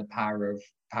expansion in the power of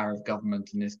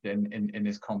government in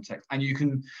this context, and you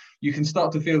can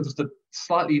start to feel just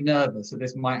slightly nervous that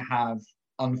this might have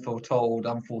unforetold,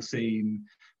 unforeseen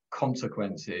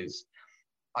consequences.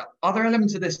 Are there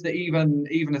elements of this that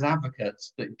even as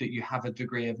advocates that you have a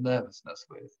degree of nervousness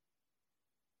with?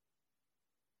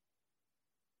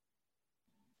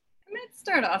 I might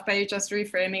start off by just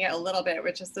reframing it a little bit,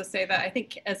 which is to say that I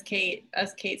think, as Kate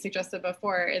suggested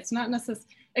before, it's not necessarily,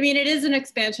 I mean, it is an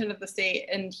expansion of the state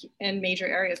in major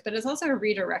areas, but it's also a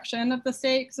redirection of the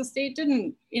state, because the state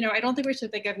didn't, I don't think we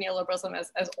should think of neoliberalism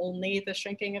as only the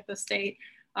shrinking of the state,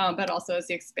 but also as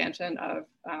the expansion of,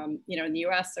 in the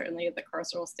US, certainly the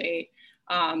carceral state,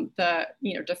 the,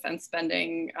 defense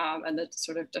spending and the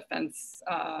sort of defense,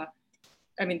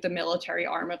 the military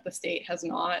arm of the state has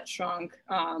not shrunk.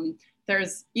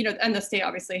 There's, and the state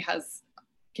obviously has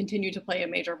continued to play a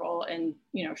major role in,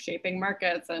 shaping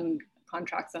markets and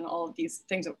contracts and all of these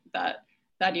things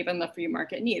that even the free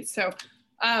market needs. So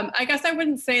I guess I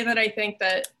wouldn't say that I think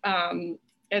that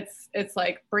it's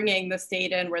like bringing the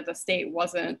state in where the state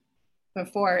wasn't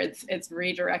before. It's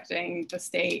redirecting the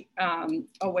state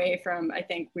away from, I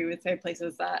think we would say,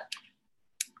 places that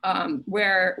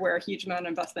where a huge amount of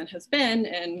investment has been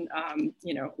in,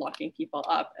 locking people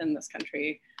up in this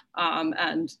country,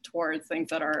 and towards things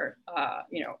that are,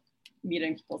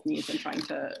 meeting people's needs and trying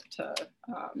to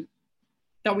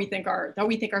that we think are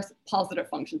positive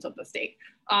functions of the state.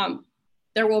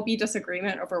 There will be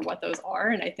disagreement over what those are,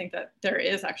 and I think that there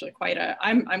is actually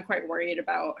I'm quite worried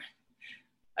about.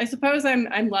 I suppose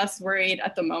I'm less worried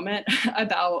at the moment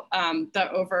about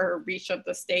the overreach of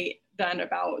the state than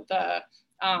about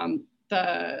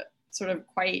the sort of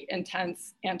quite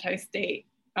intense anti-state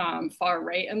far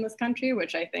right in this country,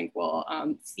 which I think will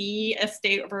see a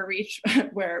state overreach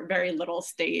where very little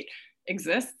state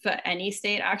exists, that any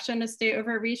state action is state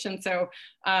overreach. And so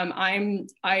I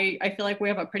feel like we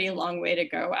have a pretty long way to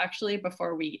go actually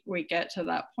before we get to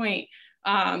that point.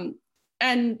 And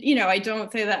I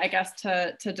don't say that, I guess,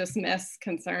 to dismiss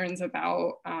concerns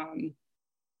about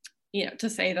to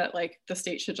say that like the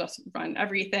state should just run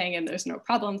everything and there's no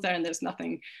problems there and there's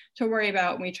nothing to worry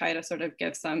about. And we try to sort of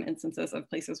give some instances of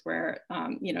places where,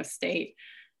 state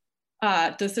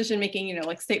decision-making,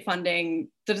 like state funding,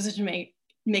 the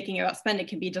decision-making about spending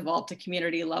can be developed to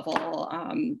community level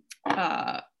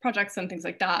projects and things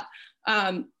like that.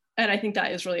 And I think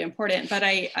that is really important. But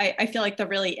I feel like the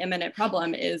really imminent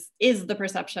problem is the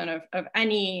perception of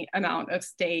any amount of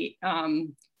state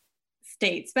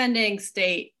spending,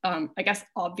 I guess,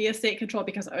 obvious state control,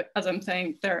 because as I'm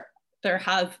saying, the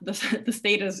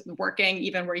state is working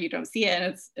even where you don't see it.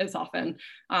 And it's often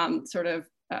sort of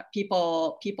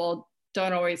people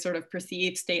don't always sort of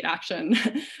perceive state action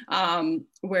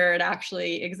where it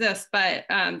actually exists, but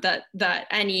that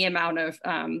any amount of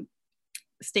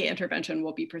state intervention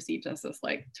will be perceived as this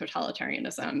like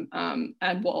totalitarianism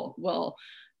and will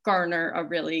garner a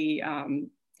really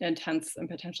intense and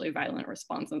potentially violent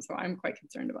response. And so I'm quite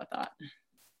concerned about that.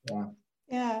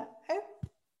 Yeah.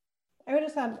 I would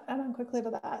just add on quickly to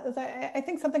that is I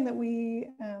think something that we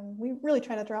really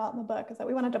try to draw out in the book is that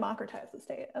we want to democratize the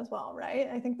state as well, right?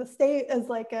 I think the state as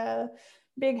like a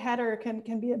big header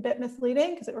can be a bit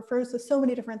misleading because it refers to so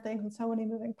many different things and so many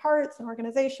moving parts and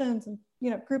organizations and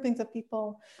groupings of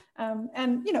people.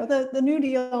 The New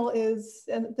Deal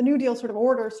and the New Deal sort of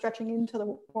order stretching into the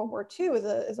World War II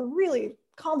is a really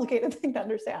complicated thing to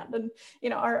understand. And,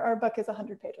 our book is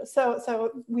 100 pages.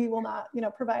 So we will not,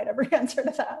 provide every answer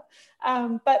to that.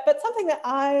 But something that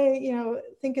I,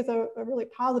 think is a really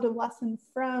positive lesson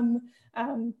from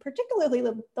particularly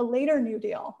the later New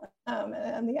Deal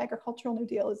and the agricultural New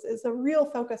Deal is a real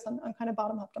focus on kind of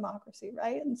bottom-up democracy,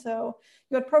 right? And so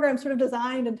you had programs sort of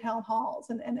designed in town halls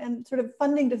and sort of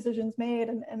funding decisions made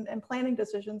and planning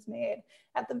decisions made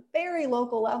at the very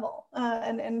local level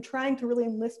and trying to really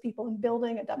enlist people in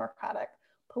building a democratic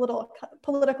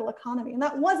political economy. And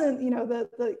that wasn't,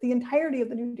 the entirety of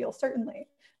the New Deal, certainly.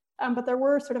 But there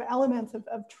were sort of elements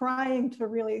of trying to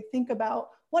really think about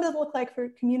what does it look like for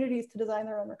communities to design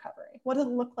their own recovery? What does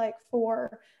it look like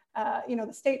for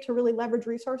the state to really leverage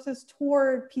resources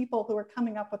toward people who are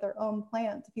coming up with their own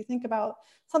plans? If you think about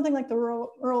something like the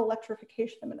Rural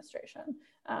Electrification Administration,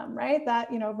 right? That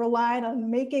relied on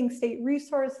making state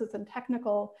resources and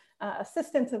technical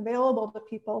assistance available to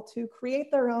people to create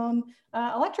their own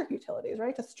electric utilities,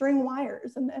 right? To string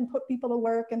wires and put people to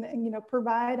work and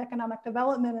provide economic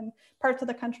development in parts of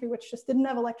the country which just didn't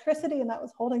have electricity, and that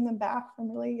was holding them back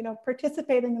from really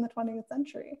participating in the 20th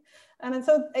century. And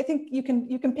so I think you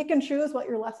can pick and choose what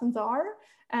your lessons are,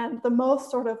 and the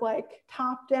most sort of like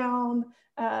top-down,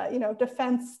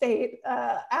 defense state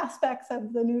aspects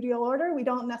of the New Deal order, we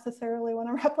don't necessarily want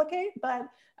to replicate, but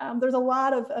there's a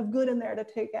lot of good in there to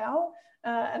take out.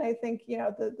 And I think,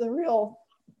 the real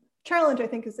challenge, I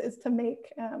think, is to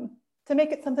make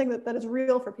it something that is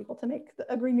real for people, to make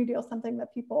a Green New Deal something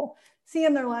that people see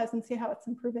in their lives and see how it's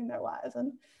improving their lives.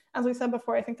 And as we said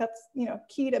before, I think that's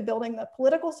key to building the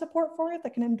political support for it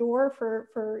that can endure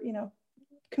for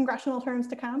congressional terms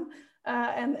to come,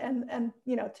 and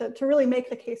to really make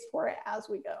the case for it as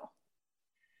we go.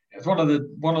 It's one of the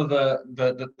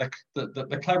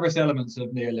cleverest elements of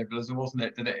neoliberalism, wasn't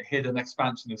it, that it hid an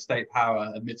expansion of state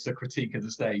power amidst a critique of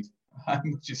the state,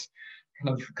 which is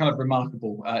kind of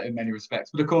remarkable in many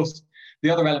respects. But of course, the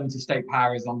other element of state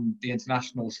power is on the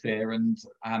international sphere, and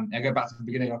I go back to the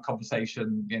beginning of our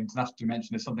conversation. The international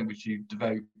dimension is something which you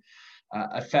devote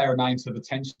a fair amount of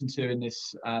attention to in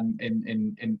this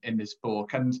in this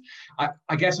book. And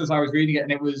I guess as I was reading it,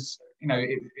 and it was,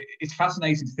 it's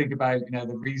fascinating to think about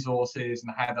the resources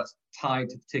and how that's tied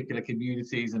to particular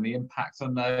communities and the impacts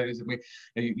on those. And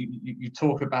you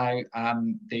talk about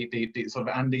the sort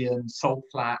of Andean salt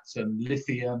flats and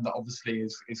lithium that obviously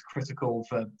is critical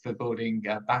for building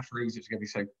batteries, which is going to be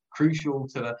so crucial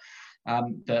to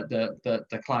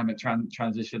the climate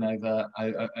transition over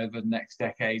the next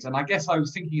decades. And I guess I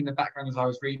was thinking in the background as I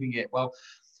was reading it, well,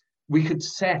 we could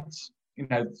set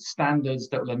standards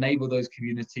that will enable those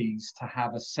communities to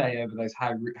have a say over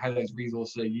how those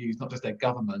resources are used, not just their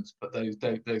governments, but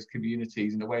those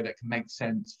communities, in a way that can make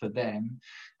sense for them.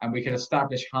 And we can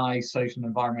establish high social and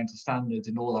environmental standards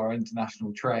in all our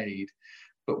international trade.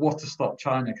 But what to stop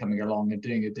China coming along and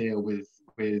doing a deal with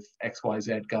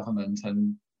XYZ government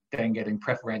and then getting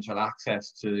preferential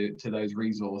access to those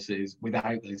resources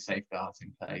without those safeguards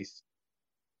in place?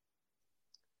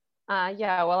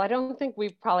 Yeah, well, I don't think we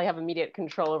probably have immediate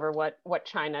control over what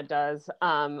China does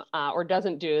or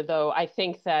doesn't do, though I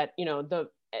think that,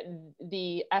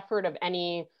 the effort of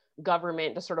any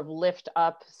government to sort of lift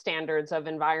up standards of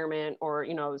environment or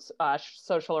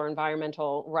social or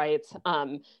environmental rights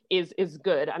is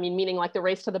good. I mean, meaning like the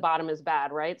race to the bottom is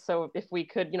bad, right? So if we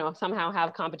could somehow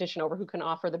have competition over who can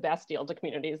offer the best deal to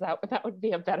communities, that would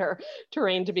be a better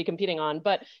terrain to be competing on.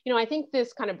 But I think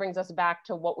this kind of brings us back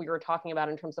to what we were talking about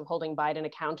in terms of holding Biden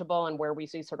accountable and where we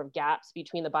see sort of gaps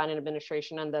between the Biden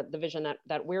administration and the vision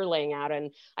that we're laying out.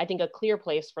 And I think a clear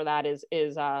place for that is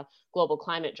global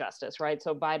climate justice, right?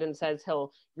 So Biden says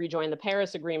he'll rejoin the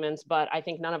Paris agreements, but I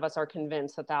think none of us are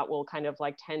convinced that will kind of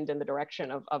like tend in the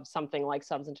direction of something like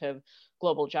substantive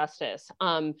global justice.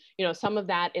 Some of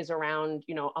that is around,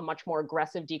 a much more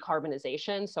aggressive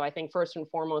decarbonization. So I think first and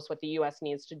foremost, what the US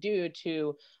needs to do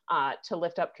to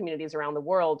lift up communities around the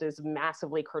world is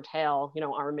massively curtail,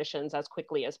 our emissions as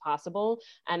quickly as possible,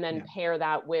 and then pair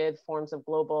that with forms of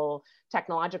global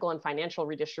technological and financial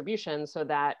redistribution so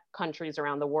that countries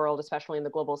around the world, especially in the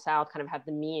global South, kind of have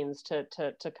the means to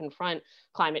confront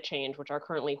climate change, which are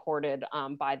currently hoarded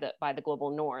by the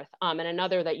global North. And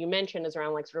another that you mentioned is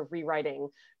around like sort of rewriting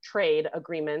trade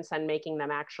agreements and making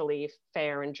them actually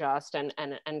fair and just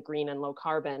and green and low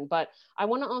carbon. But I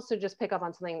want to also just pick up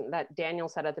on something that Daniel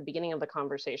said at the beginning of the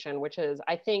conversation, which is,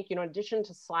 I think, in addition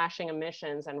to slashing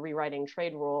emissions and rewriting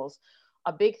trade rules,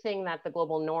 a big thing that the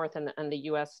global North and the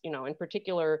US, in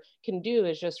particular, can do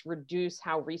is just reduce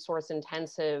how resource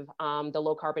intensive the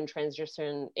low carbon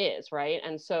transition is, right?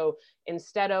 And so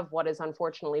instead of what is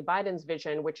unfortunately Biden's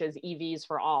vision, which is EVs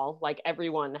for all, like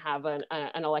everyone have an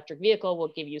electric vehicle,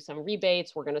 we'll give you some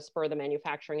rebates, we're going to spur the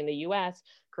manufacturing in the US,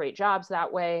 create jobs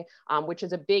that way, which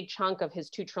is a big chunk of his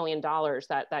 $2 trillion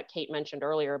that Kate mentioned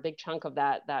earlier, a big chunk of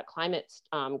that climate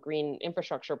green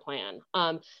infrastructure plan.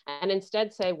 And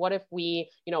instead say, what if we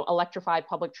electrify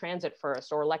public transit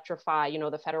first, or electrify,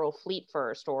 the federal fleet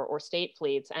first, or state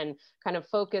fleets, and kind of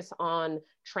focus on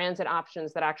transit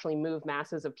options that actually move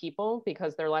masses of people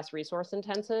because they're less resource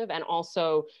intensive, and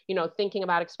also, thinking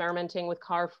about experimenting with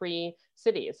car-free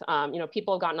cities.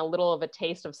 People have gotten a little of a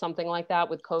taste of something like that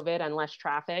with COVID and less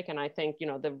traffic, and I think,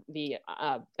 the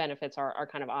benefits are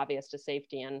kind of obvious to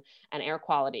safety and air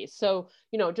quality. So,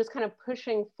 just kind of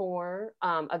pushing for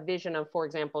a vision of, for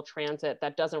example, transit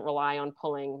that doesn't rely on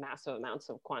pulling massive amounts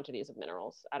of quantities of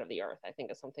minerals out of the earth, I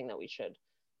think is something that we should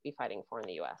be fighting for in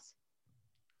the US.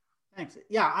 Thanks.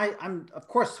 Yeah, I'm of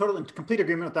course totally in complete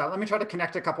agreement with that. Let me try to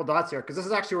connect a couple dots here, because this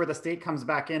is actually where the state comes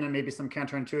back in maybe some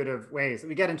counterintuitive ways that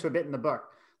we get into a bit in the book.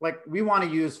 Like, we want to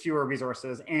use fewer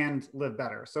resources and live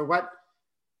better. So what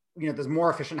there's more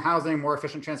efficient housing, more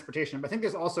efficient transportation, but I think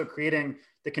there's also creating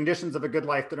the conditions of a good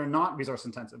life that are not resource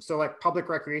intensive. So like public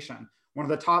recreation, one of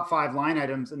the top 5 line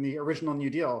items in the original New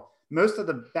Deal, most of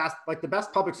the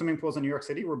best public swimming pools in New York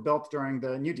City were built during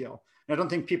the New Deal. And I don't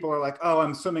think people are like, oh,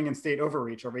 I'm swimming in state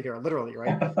overreach over here, literally,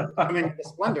 right? Swimming in the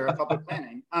splendor of public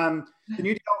planning. The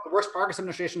New Deal, the Works Progress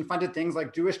Administration funded things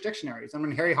like Jewish dictionaries. And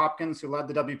when Harry Hopkins, who led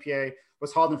the WPA,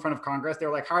 was hauled in front of Congress, they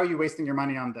were like, how are you wasting your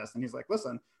money on this? And he's like,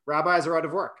 listen, rabbis are out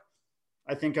of work.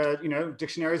 I think,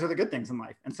 dictionaries are the good things in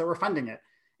life. And so we're funding it.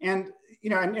 And,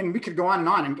 and we could go on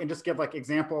and just give like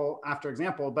example after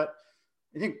example, but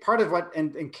I think part of what,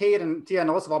 and Kate and Tia and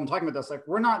Alyssa have all been talking about this, like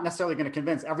we're not necessarily going to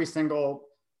convince every single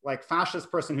like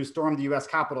fascist person who stormed the US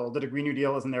Capitol that a Green New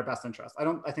Deal is in their best interest.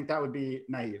 I think that would be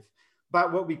naive.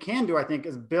 But what we can do, I think,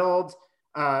 is build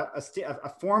a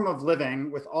form of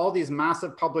living with all these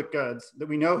massive public goods that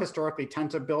we know historically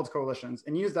tend to build coalitions,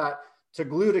 and use that to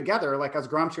glue together, like as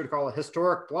Gramsci would call a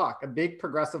historic bloc, a big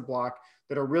progressive bloc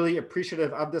that are really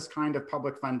appreciative of this kind of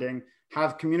public funding,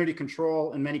 have community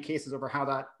control in many cases over how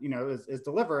that is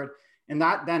delivered. And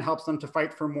that then helps them to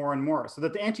fight for more and more, so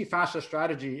that the anti-fascist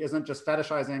strategy isn't just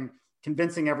fetishizing,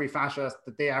 convincing every fascist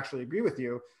that they actually agree with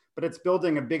you, but it's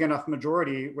building a big enough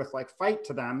majority with like fight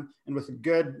to them and with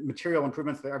good material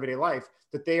improvements to their everyday life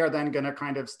that they are then going to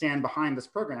kind of stand behind this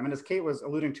program. And as Kate was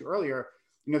alluding to earlier,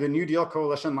 the New Deal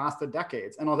coalition lasted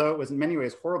decades. And although it was in many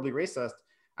ways horribly racist,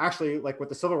 actually like what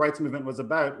the civil rights movement was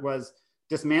about was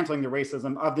dismantling the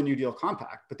racism of the New Deal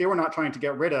Compact. But they were not trying to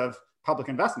get rid of public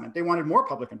investment. They wanted more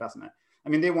public investment. I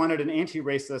mean, they wanted an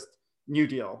anti-racist New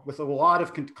Deal with a lot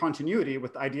of continuity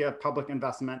with the idea of public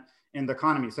investment in the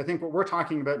economy. So I think what we're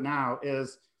talking about now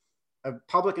is a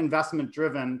public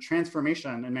investment-driven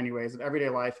transformation in many ways of everyday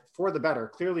life for the better,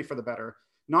 clearly for the better.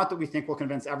 Not that we think we'll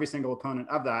convince every single opponent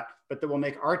of that, but that will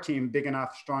make our team big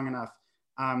enough, strong enough,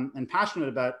 and passionate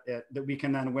about it that we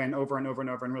can then win over and over and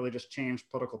over and really just change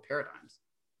political paradigms.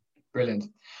 Brilliant.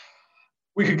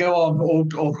 We could go on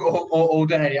all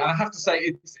day. I have to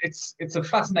say, it's a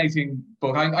fascinating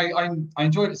book. I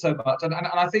enjoyed it so much, and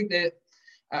I think that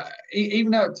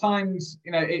even though at times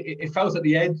it felt at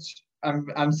the edge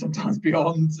and sometimes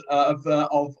beyond of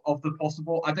the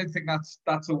possible, I don't think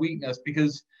that's a weakness,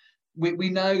 because we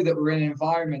know that we're in an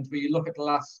environment where you look at the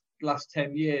last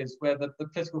 10 years where the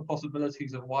political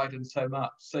possibilities have widened so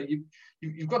much. So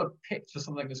you've got to picture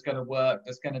something that's going to work,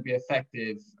 that's going to be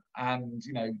effective, and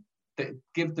that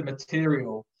give the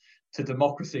material to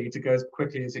democracy to go as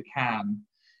quickly as it can.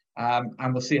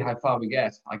 And we'll see how far we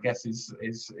get, I guess is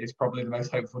probably the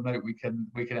most hopeful note we can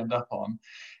end up on.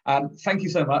 Thank you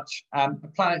so much.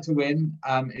 Planet to Win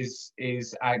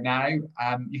is out now. You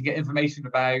can get information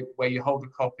about where you hold a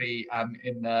copy when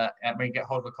you get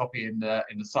hold of a copy in the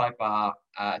sidebar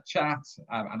chat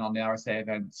and on the RSA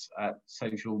events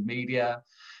social media.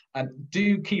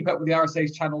 Do keep up with the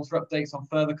RSA's channels for updates on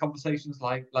further conversations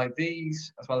like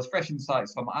these, as well as fresh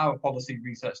insights from our policy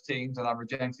research teams and our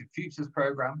Regenerative Futures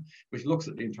programme, which looks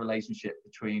at the interrelationship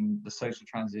between the social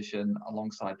transition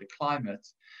alongside the climate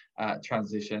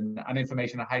transition, and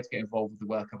information on how to get involved with the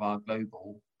work of our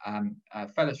global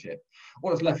fellowship. All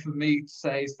that's left for me to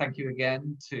say is thank you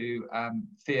again to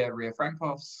Thea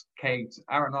Ria-Frankos, Kate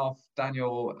Aronoff,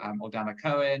 Daniel Ordana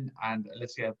Cohen, and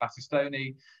Alicia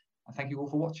Battistoni. And thank you all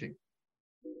for watching.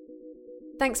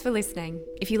 Thanks for listening.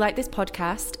 If you like this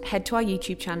podcast, head to our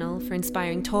YouTube channel for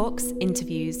inspiring talks,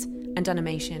 interviews, and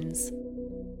animations.